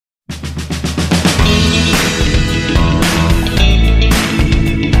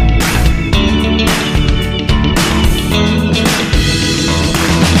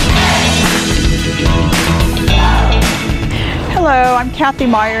Kathy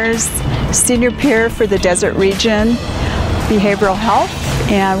Myers, Senior Peer for the Desert Region Behavioral Health,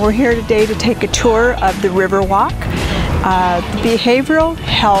 and we're here today to take a tour of the Riverwalk. The Behavioral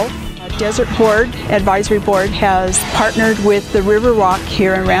Health Desert Board, Advisory Board, has partnered with the Riverwalk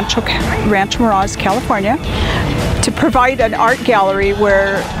here in Rancho Mirage, California, to provide an art gallery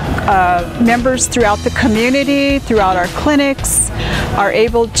where members throughout the community, throughout our clinics, are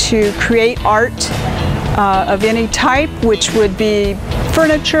able to create art of any type, which would be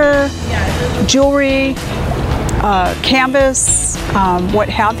furniture, jewelry, canvas, what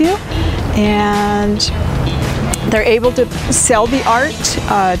have you. And they're able to sell the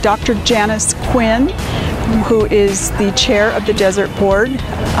art. Dr. Janice Quinn, who is the chair of the Desert Board,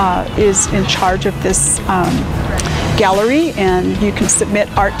 is in charge of this gallery, and you can submit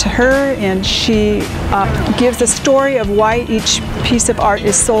art to her, and she gives a story of why each piece of art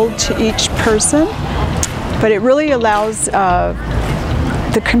is sold to each person. But it really allows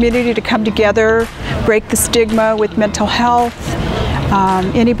the community to come together, break the stigma with mental health.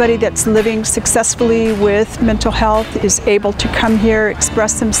 Anybody that's living successfully with mental health is able to come here,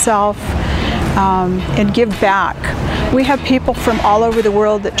 express himself, and give back. We have people from all over the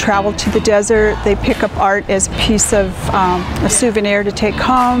world that travel to the desert. They pick up art as a piece of a souvenir to take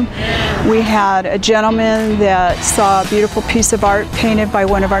home. We had a gentleman that saw a beautiful piece of art painted by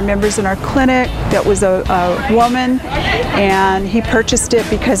one of our members in our clinic that was a woman, and he purchased it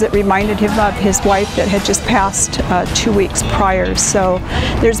because it reminded him of his wife that had just passed 2 weeks prior. So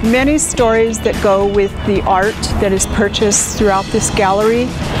there's many stories that go with the art that is purchased throughout this gallery,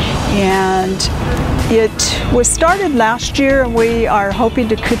 and it was started last year, and we are hoping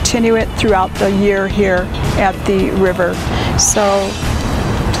to continue it throughout the year here at the river. So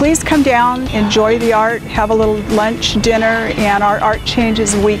please come down, enjoy the art, have a little lunch, dinner, and our art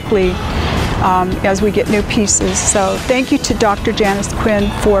changes weekly as we get new pieces. So thank you to Dr. Janice Quinn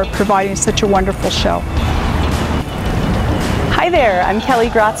for providing such a wonderful show. Hi there, I'm Kelly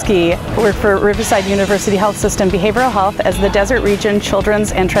Grotsky. I work for Riverside University Health System Behavioral Health as the Desert Region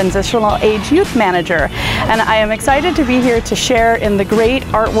Children's and Transitional Age Youth Manager. And I am excited to be here to share in the great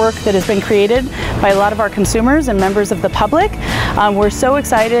artwork that has been created by a lot of our consumers and members of the public. We're so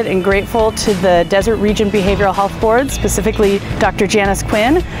excited and grateful to the Desert Region Behavioral Health Board, specifically Dr. Janice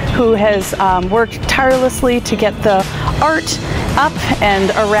Quinn, who has worked tirelessly to get the art up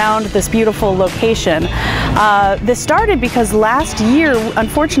and around this beautiful location. This started because last year,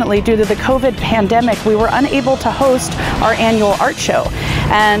 unfortunately, due to the COVID pandemic, we were unable to host our annual art show.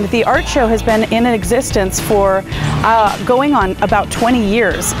 And the art show has been in existence for going on about 20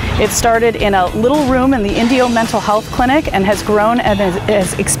 years. It started in a little room in the Indio Mental Health Clinic and has grown and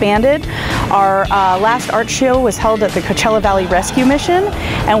has expanded. Our last art show was held at the Coachella Valley Rescue Mission,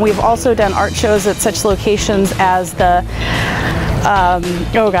 and we've also done art shows at such locations as the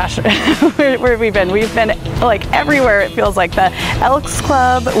oh gosh, where have we been? We've been like everywhere, it feels like. The Elks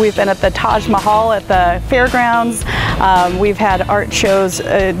Club, we've been at the Taj Mahal at the fairgrounds. We've had art shows,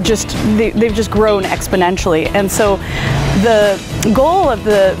 they've just grown exponentially. And so the goal of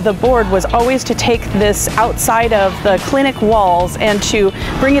the board was always to take this outside of the clinic walls and to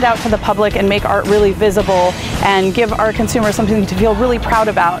bring it out to the public and make art really visible and give our consumers something to feel really proud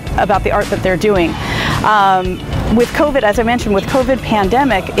about the art that they're doing. With COVID, as I mentioned, with COVID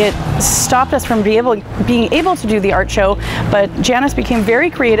pandemic, it stopped us from being able to do the art show, but Janice became very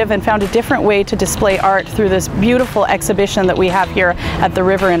creative and found a different way to display art through this beautiful exhibition that we have here at the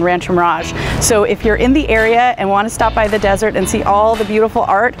river in Rancho Mirage. So if you're in the area and want to stop by the desert and see all the beautiful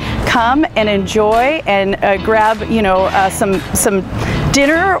art, come and enjoy and grab, some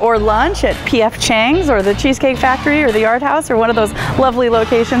dinner or lunch at P.F. Chang's or the Cheesecake Factory or the Art House or one of those lovely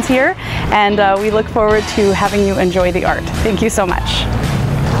locations here. And we look forward to having you enjoy the art. Thank you so much.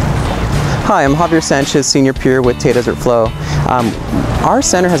 Hi, I'm Javier Sanchez, Senior Peer with Tay Desert Flow. Our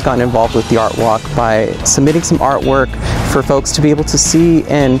center has gotten involved with the Art Walk by submitting some artwork for folks to be able to see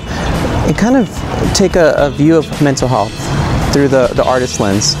and kind of take a view of mental health through the artist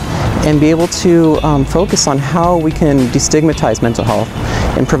lens, and be able to focus on how we can destigmatize mental health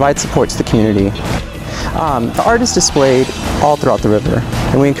and provide support to the community. The art is displayed all throughout the river,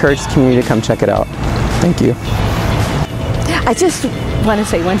 and we encourage the community to come check it out. Thank you. I just want to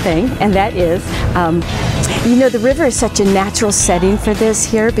say one thing, and that is, the river is such a natural setting for this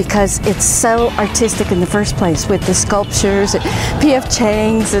here because it's so artistic in the first place with the sculptures at P.F.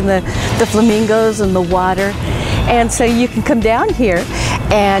 Chang's and the flamingos and the water. And so you can come down here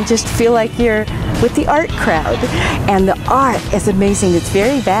and just feel like you're with the art crowd. And the art is amazing. It's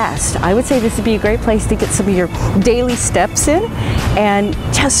very vast. I would say this would be a great place to get some of your daily steps in and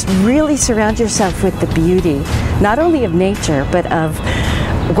just really surround yourself with the beauty not only of nature, but of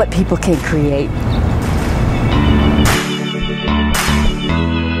what people can create.